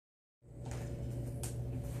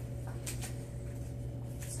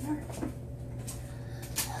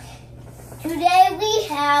Today we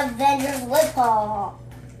have Vendor's Lip Hop.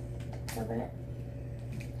 Open it.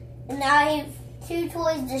 And now I have 2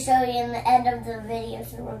 toys to show you in the end of the video,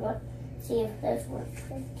 so we're going to see if this works.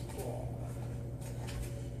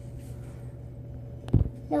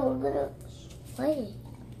 No, we're going to play it.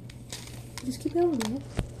 Just keep going, man.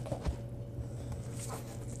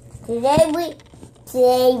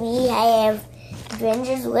 Today we have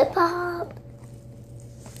Vendor's Lip Hop.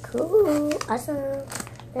 Cool, awesome.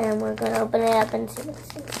 And we're gonna open it up and see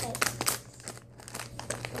what's inside.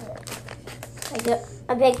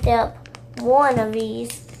 I picked up one of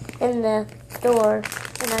these in the store,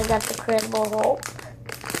 and I got the Incredible Hulk.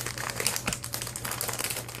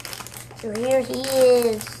 So here he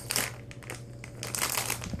is.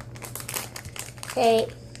 Okay,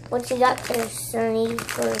 what you got there, Sonny,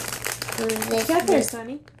 for this? What you got there,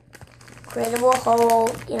 Sonny? Incredible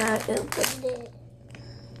Hulk, and I opened it.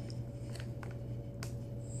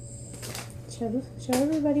 Show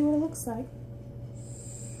everybody what it looks like.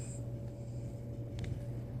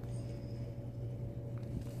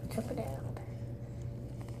 Check it out.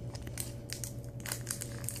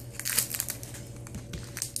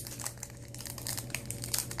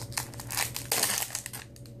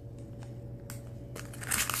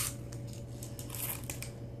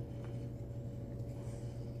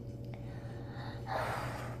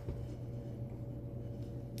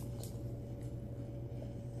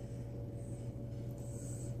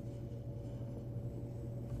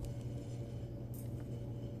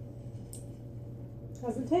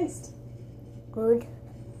 How's it taste? Good.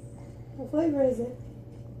 What flavor is it?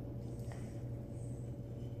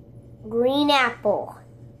 Green apple.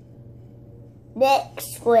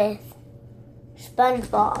 Mixed with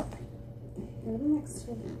Spongebob. And the next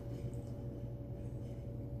one.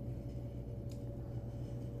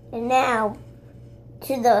 And now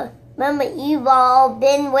to the moment you've all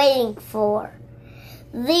been waiting for.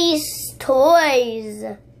 These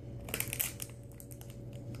toys.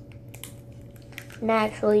 I'm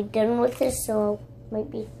actually done with this, so I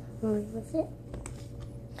might be moving with it.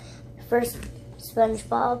 First,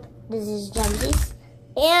 Spongebob. This is Jumpies.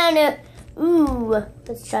 And, ooh,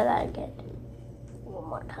 let's try that again. One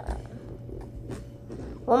more time.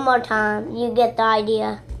 One more time, you get the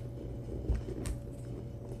idea.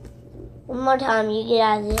 One more time, you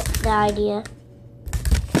get the idea.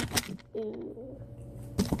 Ooh,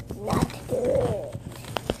 not good.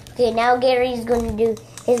 Okay, now Gary's going to do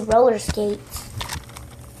his roller skates.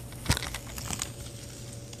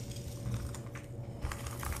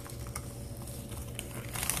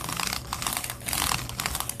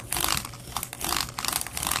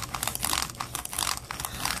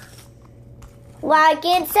 Like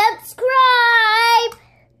and subscribe.